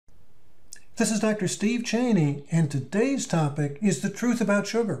This is Dr. Steve Cheney, and today's topic is the truth about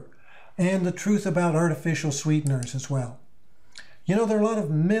sugar and the truth about artificial sweeteners as well. You know, there are a lot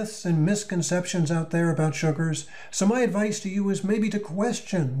of myths and misconceptions out there about sugars, so my advice to you is maybe to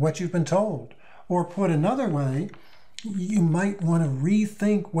question what you've been told, or put another way, you might want to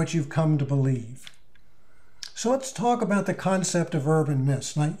rethink what you've come to believe. So let's talk about the concept of urban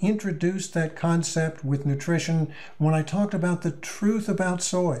myths. And I introduced that concept with nutrition when I talked about the truth about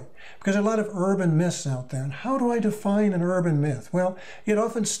soy, because there are a lot of urban myths out there. And how do I define an urban myth? Well, it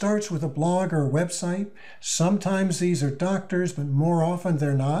often starts with a blog or a website. Sometimes these are doctors, but more often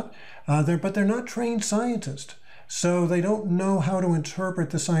they're not. But they're not trained scientists, so they don't know how to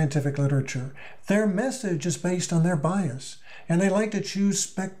interpret the scientific literature. Their message is based on their bias, and they like to choose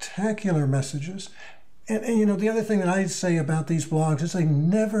spectacular messages. And you know, the other thing that I'd say about these blogs is they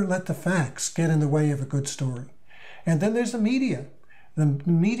never let the facts get in the way of a good story. And then there's the media. The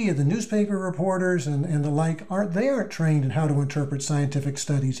media, the newspaper reporters and the like, aren't trained in how to interpret scientific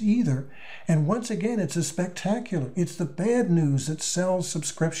studies either. And once again, it's a spectacular. It's the bad news that sells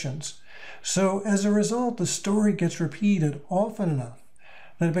subscriptions. So as a result, the story gets repeated often enough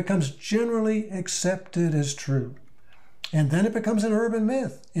that it becomes generally accepted as true. And then it becomes an urban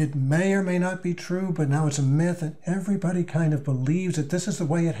myth. It may or may not be true, but now it's a myth and everybody kind of believes that this is the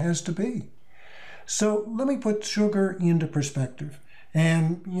way it has to be. So let me put sugar into perspective.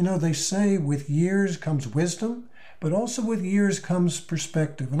 And you know, they say with years comes wisdom, but also with years comes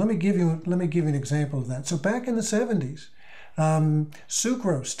perspective. And let me give you an example of that. So back in the 70s,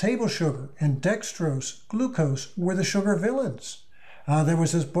 sucrose, table sugar, and dextrose, glucose were the sugar villains. There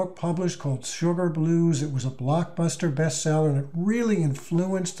was this book published called Sugar Blues. It was a blockbuster bestseller, and it really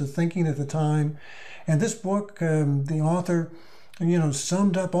influenced the thinking at the time. And this book, the author,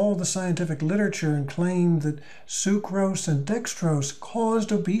 summed up all the scientific literature and claimed that sucrose and dextrose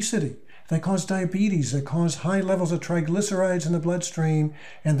caused obesity. They caused diabetes, they caused high levels of triglycerides in the bloodstream,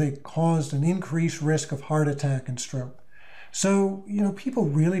 and they caused an increased risk of heart attack and stroke. So, people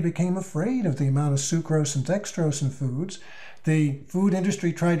really became afraid of the amount of sucrose and dextrose in foods. The food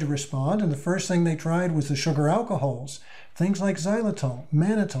industry tried to respond, and the first thing they tried was the sugar alcohols, things like xylitol,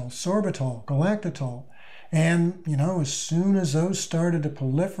 mannitol, sorbitol, galactitol. And, as soon as those started to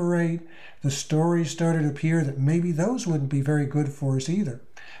proliferate, the stories started to appear that maybe those wouldn't be very good for us either.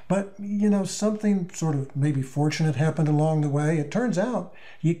 But, something sort of maybe fortunate happened along the way. It turns out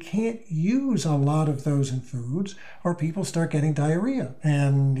you can't use a lot of those in foods or people start getting diarrhea.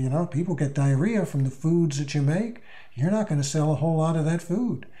 And, people get diarrhea from the foods that you make. You're not going to sell a whole lot of that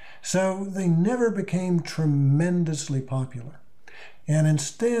food. So they never became tremendously popular. And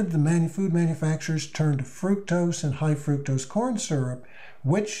instead, the food manufacturers turned to fructose and high-fructose corn syrup,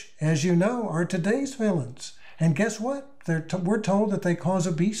 which, as you know, are today's villains. And guess what? We're told that they cause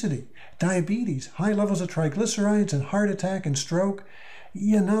obesity, diabetes, high levels of triglycerides, and heart attack and stroke.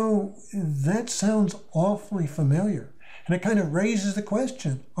 That sounds awfully familiar. And it kind of raises the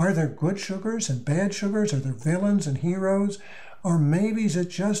question, are there good sugars and bad sugars? Are there villains and heroes? Or maybe is it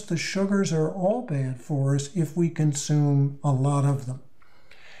just the sugars are all bad for us if we consume a lot of them?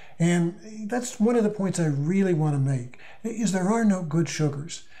 And that's one of the points I really want to make, is there are no good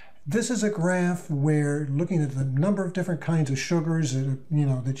sugars. This is a graph where looking at the number of different kinds of sugars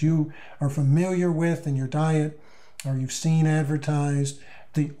that you are familiar with in your diet or you've seen advertised.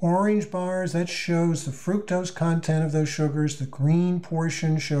 The orange bars, that shows the fructose content of those sugars. The green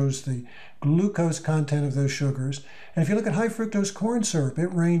portion shows the glucose content of those sugars. And if you look at high fructose corn syrup, it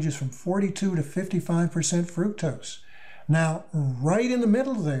ranges from 42 to 55% fructose. Now, right in the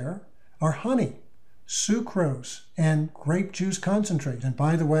middle there are honey, sucrose, and grape juice concentrate. And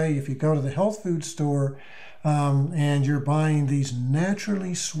by the way, if you go to the health food store and you're buying these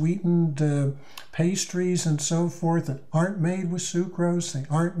naturally sweetened pastries and so forth that aren't made with sucrose, they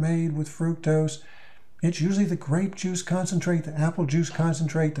aren't made with fructose, it's usually the grape juice concentrate, the apple juice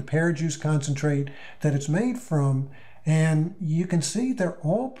concentrate, the pear juice concentrate that it's made from. And you can see they're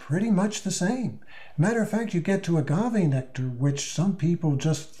all pretty much the same. Matter of fact, you get to agave nectar, which some people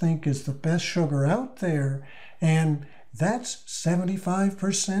just think is the best sugar out there, and that's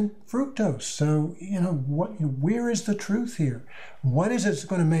 75% fructose. So, where is the truth here? What is it that's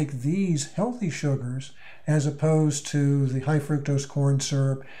going to make these healthy sugars as opposed to the high fructose corn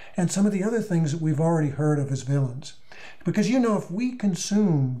syrup and some of the other things that we've already heard of as villains? Because, if we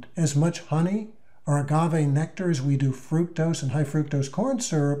consumed as much honey or agave nectar as we do fructose and high fructose corn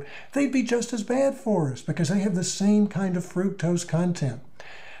syrup, they'd be just as bad for us because they have the same kind of fructose content.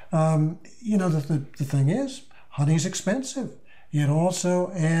 The thing is, honey's expensive. It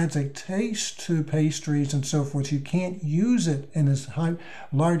also adds a taste to pastries and so forth. You can't use it in as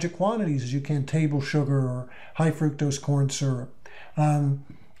larger quantities as you can table sugar or high fructose corn syrup.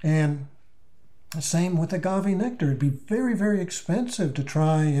 And same with agave nectar. It'd be very, very expensive to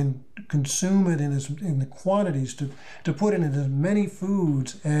try and consume it in the quantities, to put in as many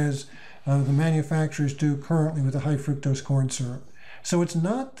foods as the manufacturers do currently with the high fructose corn syrup. So it's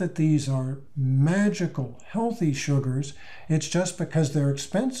not that these are magical, healthy sugars. It's just because they're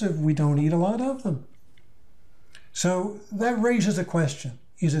expensive, we don't eat a lot of them. So that raises a question.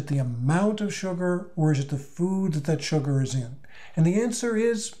 Is it the amount of sugar, or is it the food that sugar is in? And the answer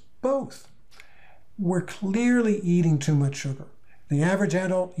is both. We're clearly eating too much sugar. The average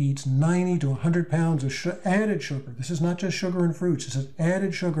adult eats 90 to 100 pounds of added sugar. This is not just sugar and fruits. This is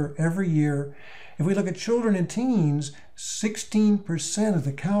added sugar every year. If we look at children and teens, 16% of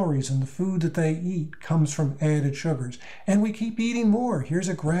the calories in the food that they eat comes from added sugars. And we keep eating more. Here's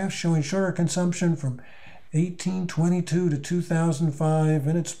a graph showing sugar consumption from 1822 to 2005,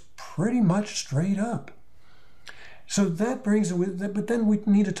 and it's pretty much straight up. So that brings it with, but then we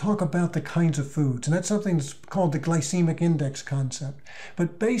need to talk about the kinds of foods, and that's something that's called the glycemic index concept.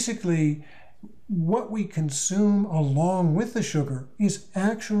 But basically, what we consume along with the sugar is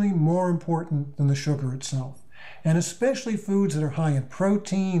actually more important than the sugar itself. And especially foods that are high in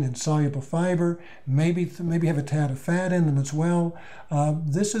protein and soluble fiber, maybe have a tad of fat in them as well.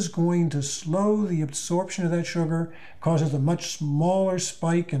 This is going to slow the absorption of that sugar, causes a much smaller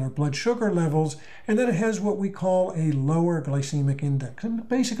spike in our blood sugar levels, and then it has what we call a lower glycemic index. And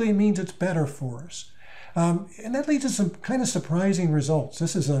basically it means it's better for us. And that leads to some kind of surprising results.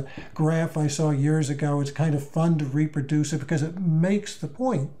 This is a graph I saw years ago. It's kind of fun to reproduce it because it makes the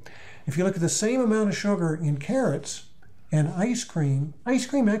point. If you look at the same amount of sugar in carrots and ice cream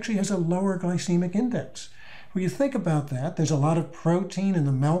actually has a lower glycemic index. When you think about that, there's a lot of protein in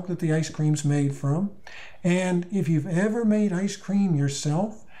the milk that the ice cream's made from. And if you've ever made ice cream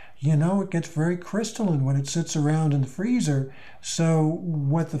yourself, you know it gets very crystalline when it sits around in the freezer. So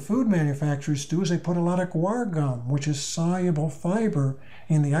what the food manufacturers do is they put a lot of guar gum, which is soluble fiber,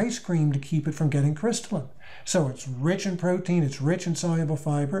 in the ice cream to keep it from getting crystalline. So it's rich in protein, it's rich in soluble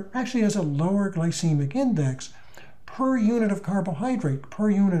fiber, actually has a lower glycemic index per unit of carbohydrate, per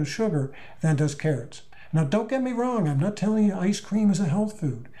unit of sugar, than does carrots. Now, don't get me wrong, I'm not telling you ice cream is a health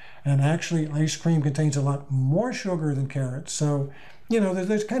food. And actually, ice cream contains a lot more sugar than carrots. So, you know,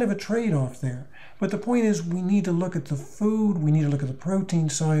 there's kind of a trade-off there. But the point is, we need to look at the food, we need to look at the protein,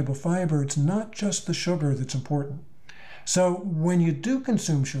 soluble fiber. It's not just the sugar that's important. So when you do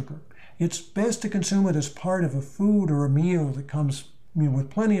consume sugar, it's best to consume it as part of a food or a meal that comes, you know, with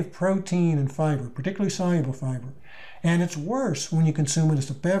plenty of protein and fiber, particularly soluble fiber. And it's worse when you consume it as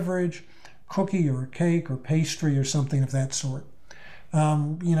a beverage, cookie or a cake or pastry or something of that sort.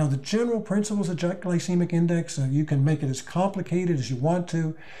 You know, the general principles of glycemic index, you can make it as complicated as you want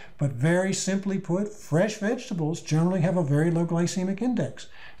to, but very simply put, fresh vegetables generally have a very low glycemic index.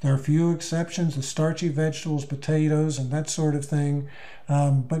 There are a few exceptions, the starchy vegetables, potatoes, and that sort of thing.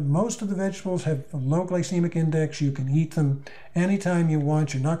 But most of the vegetables have a low glycemic index. You can eat them anytime you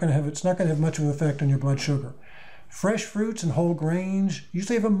want. It's not going to have much of an effect on your blood sugar. Fresh fruits and whole grains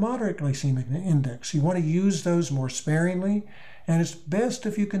usually have a moderate glycemic index. You want to use those more sparingly, and it's best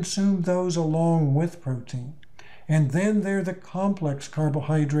if you consume those along with protein. And then there are the complex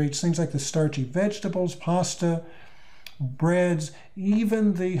carbohydrates, things like the starchy vegetables, pasta, breads,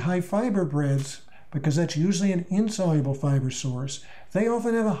 even the high fiber breads, because that's usually an insoluble fiber source. They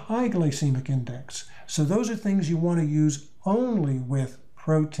often have a high glycemic index. So those are things you want to use only with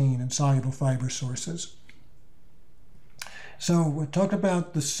protein and soluble fiber sources. So we talked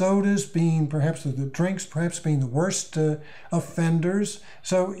about the sodas being perhaps, the drinks perhaps being the worst offenders.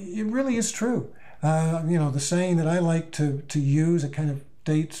 So it really is true. You know, the saying that I like to use, it kind of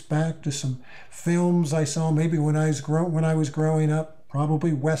dates back to some films I saw maybe when I was growing up,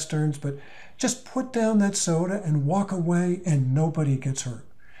 probably Westerns, but just put down that soda and walk away and nobody gets hurt.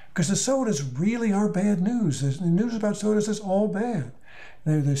 Because the sodas really are bad news. The news about sodas is all bad.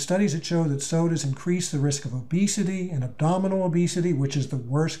 There's studies that show that sodas increase the risk of obesity and abdominal obesity, which is the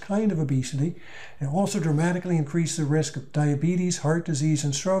worst kind of obesity. They also dramatically increase the risk of diabetes, heart disease,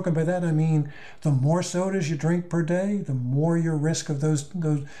 and stroke. And by that I mean the more sodas you drink per day, the more your risk of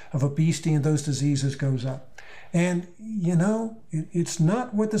of obesity and those diseases goes up. And you know, it's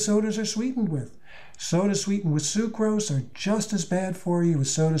not what the sodas are sweetened with. Sodas sweetened with sucrose are just as bad for you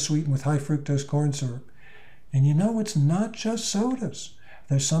as sodas sweetened with high fructose corn syrup. And you know, it's not just sodas.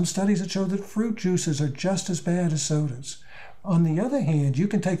 There's some studies that show that fruit juices are just as bad as sodas. On the other hand, you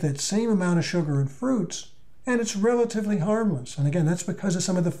can take that same amount of sugar in fruits and it's relatively harmless. And again, that's because of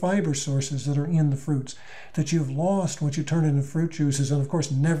some of the fiber sources that are in the fruits that you've lost once you turn it into fruit juices, and of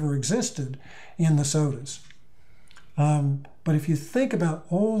course never existed in the sodas. But if you think about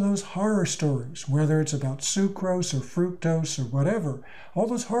all those horror stories, whether it's about sucrose or fructose or whatever, all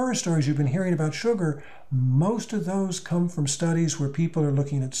those horror stories you've been hearing about sugar, most of those come from studies where people are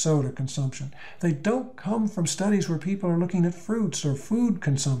looking at soda consumption. They don't come from studies where people are looking at fruits or food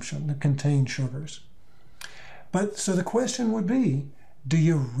consumption that contain sugars. But so the question would be, do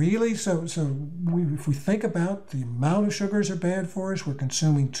you really, if we think about the amount of sugars are bad for us, we're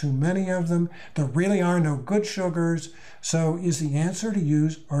consuming too many of them, there really are no good sugars, so is the answer to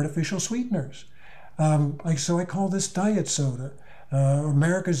use artificial sweeteners? So I call this diet soda,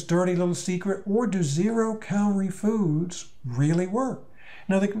 America's dirty little secret, or do zero-calorie foods really work?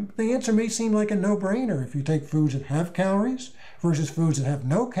 Now, the answer may seem like a no-brainer. If you take foods that have calories versus foods that have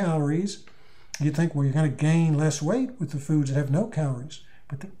no calories, you think, well, you're going to gain less weight with the foods that have no calories.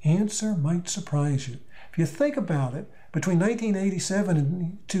 But the answer might surprise you. If you think about it, between 1987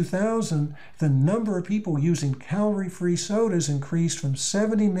 and 2000, the number of people using calorie-free sodas increased from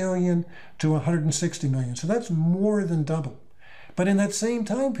 70 million to 160 million. So that's more than double. But in that same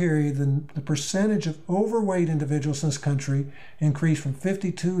time period, the percentage of overweight individuals in this country increased from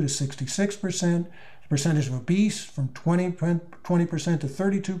 52 to 66%. Percentage of obese from 20% to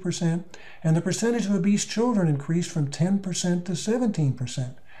 32%, and the percentage of obese children increased from 10% to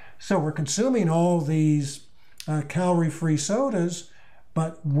 17%. So we're consuming all these calorie-free sodas,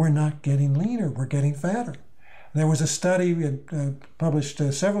 but we're not getting leaner, we're getting fatter. There was a study published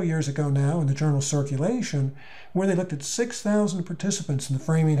several years ago now in the journal Circulation, where they looked at 6,000 participants in the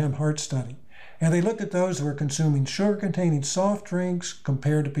Framingham Heart Study. And they looked at those who were consuming sugar-containing soft drinks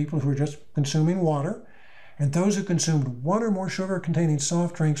compared to people who were just consuming water. And those who consumed one or more sugar-containing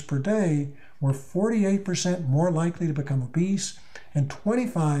soft drinks per day were 48% more likely to become obese and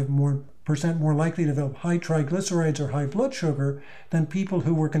 25% more likely to develop high triglycerides or high blood sugar than people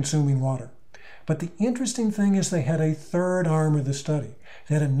who were consuming water. But the interesting thing is they had a third arm of the study.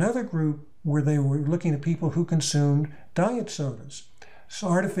 They had another group where they were looking at people who consumed diet sodas.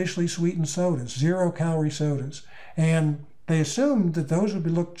 Artificially sweetened sodas, zero-calorie sodas. And they assumed that those would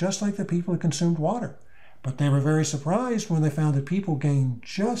look just like the people who consumed water. But they were very surprised when they found that people gained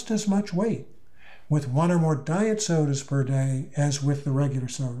just as much weight with one or more diet sodas per day as with the regular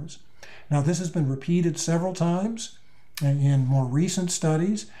sodas. Now, this has been repeated several times in more recent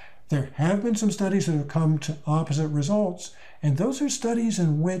studies. There have been some studies that have come to opposite results, and those are studies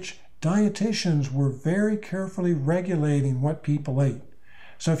in which dietitians were very carefully regulating what people ate.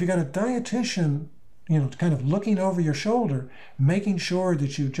 So if you got a dietitian, kind of looking over your shoulder, making sure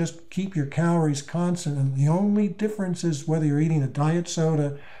that you just keep your calories constant, and the only difference is whether you're eating a diet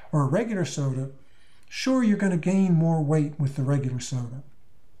soda or a regular soda, sure, you're going to gain more weight with the regular soda.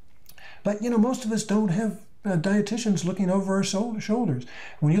 But, most of us don't have dietitians looking over our shoulders.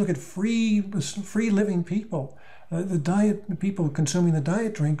 When you look at free living people, the people consuming the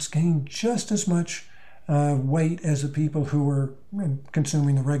diet drinks gain just as much weight as the people who are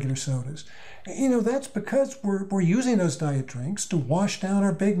consuming the regular sodas. That's because we're using those diet drinks to wash down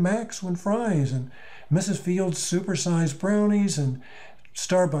our Big Macs and fries and Mrs. Fields supersized brownies and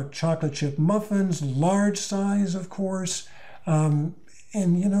Starbucks chocolate chip muffins, large size, of course.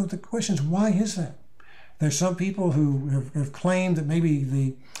 The question is, why is that? There's some people who have claimed that maybe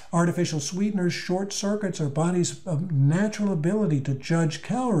the artificial sweeteners short circuits our body's natural ability to judge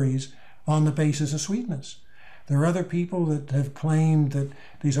calories on the basis of sweetness. There are other people that have claimed that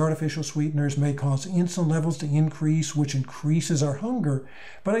these artificial sweeteners may cause insulin levels to increase, which increases our hunger.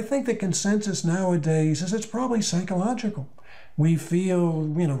 But I think the consensus nowadays is it's probably psychological. We feel,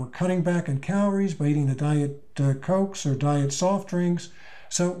 we're cutting back on calories by eating the diet Cokes or diet soft drinks.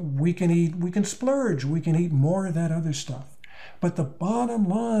 So we can splurge, we can eat more of that other stuff. But the bottom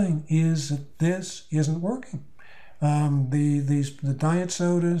line is that this isn't working. The diet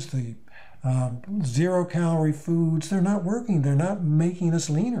sodas, the zero-calorie foods, they're not working. They're not making us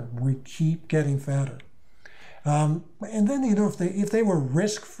leaner. We keep getting fatter. And then, if they were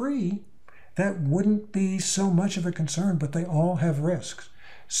risk-free, that wouldn't be so much of a concern, but they all have risks.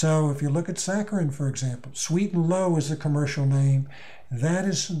 So if you look at saccharin, for example, Sweet and Low is the commercial name.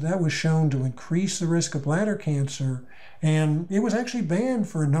 That was shown to increase the risk of bladder cancer, and it was actually banned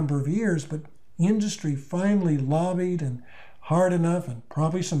for a number of years, but industry finally lobbied and hard enough, and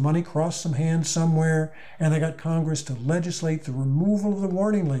probably some money crossed some hands somewhere, and they got Congress to legislate the removal of the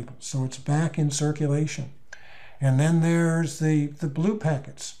warning label, so it's back in circulation. And then there's the blue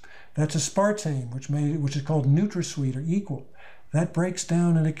packets. That's aspartame, which is called NutraSweet or Equal. That breaks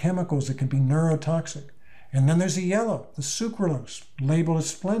down into chemicals that can be neurotoxic. And then there's the yellow, the sucralose, labeled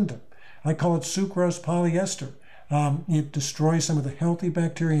as Splenda. I call it sucrose polyester. It destroys some of the healthy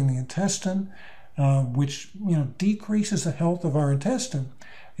bacteria in the intestine, which decreases the health of our intestine.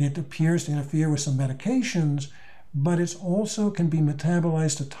 It appears to interfere with some medications, but it also can be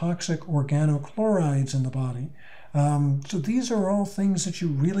metabolized to toxic organochlorides in the body. So these are all things that you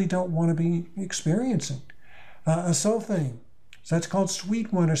really don't want to be experiencing. Asulfame, so that's called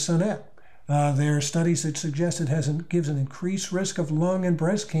sweet one or sonnet. There are studies that suggest it gives an increased risk of lung and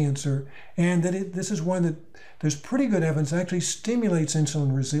breast cancer, and that this is one that there's pretty good evidence actually stimulates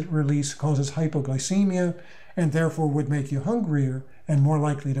insulin release, causes hypoglycemia, and therefore would make you hungrier and more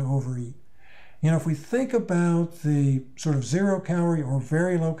likely to overeat. If we think about the sort of 0-calorie or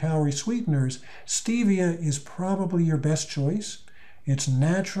very low-calorie sweeteners, stevia is probably your best choice. It's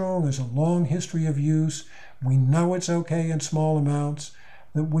natural. There's a long history of use. We know it's okay in small amounts.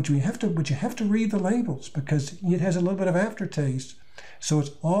 But you have to read the labels because it has a little bit of aftertaste. So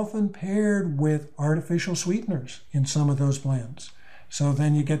it's often paired with artificial sweeteners in some of those blends. So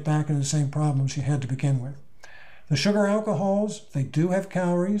then you get back into the same problems you had to begin with. The sugar alcohols, they do have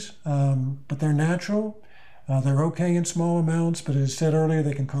calories, but they're natural. They're okay in small amounts, but as I said earlier,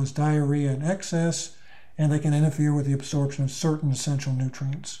 they can cause diarrhea in excess, and they can interfere with the absorption of certain essential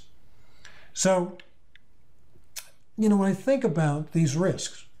nutrients. So, when I think about these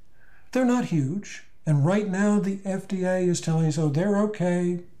risks, they're not huge. And right now, the FDA is telling us, they're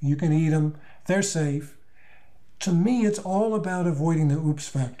okay, you can eat them, they're safe. To me, it's all about avoiding the oops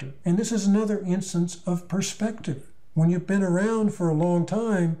factor. And this is another instance of perspective. When you've been around for a long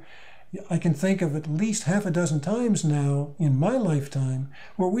time, I can think of at least half a dozen times now in my lifetime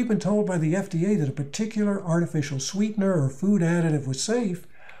where we've been told by the FDA that a particular artificial sweetener or food additive was safe,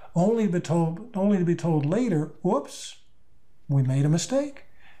 only to be told later, whoops, we made a mistake.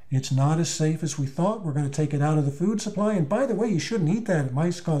 It's not as safe as we thought. We're going to take it out of the food supply. And by the way, you shouldn't eat that. It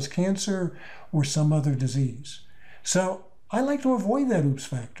might cause cancer or some other disease. So I like to avoid that oops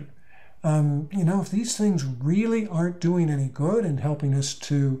factor. If these things really aren't doing any good and helping us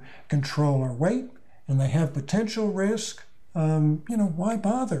to control our weight and they have potential risk, why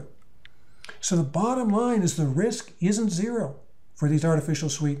bother? So the bottom line is the risk isn't zero for these artificial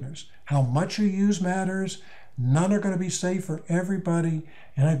sweeteners. How much you use matters. None are going to be safe for everybody.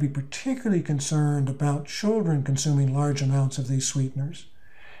 And I'd be particularly concerned about children consuming large amounts of these sweeteners.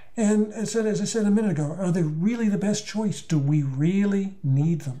 And as I said a minute ago, are they really the best choice? Do we really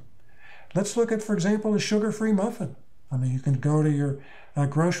need them? Let's look at, for example, a sugar-free muffin. You can go to your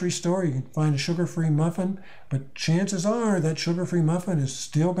grocery store, you can find a sugar-free muffin, but chances are that sugar-free muffin is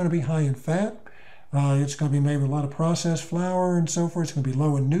still going to be high in fat. It's going to be made with a lot of processed flour and so forth. It's going to be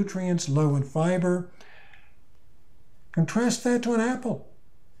low in nutrients, low in fiber. Contrast that to an apple.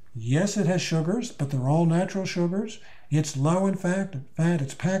 Yes, it has sugars, but they're all natural sugars. It's low in fat,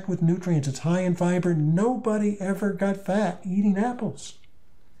 it's packed with nutrients, it's high in fiber. Nobody ever got fat eating apples.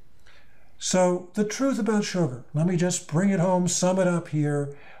 So the truth about sugar, let me just bring it home, sum it up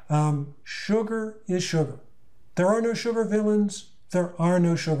here. Sugar is sugar. There are no sugar villains. There are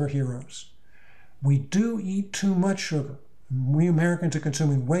no sugar heroes. We do eat too much sugar. We Americans are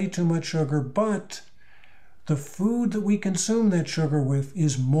consuming way too much sugar, but the food that we consume that sugar with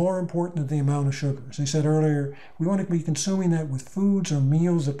is more important than the amount of sugar. As I said earlier, we want to be consuming that with foods or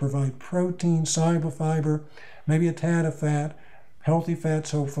meals that provide protein, soluble fiber, maybe a tad of fat, healthy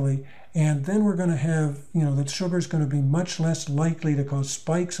fats hopefully, and then we're going to have, that sugar is going to be much less likely to cause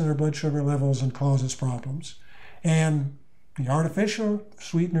spikes in our blood sugar levels and cause us problems. And the artificial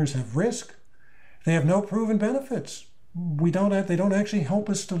sweeteners have risk. They have no proven benefits. They don't actually help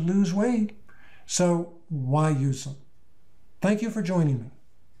us to lose weight. So why use them? Thank you for joining me.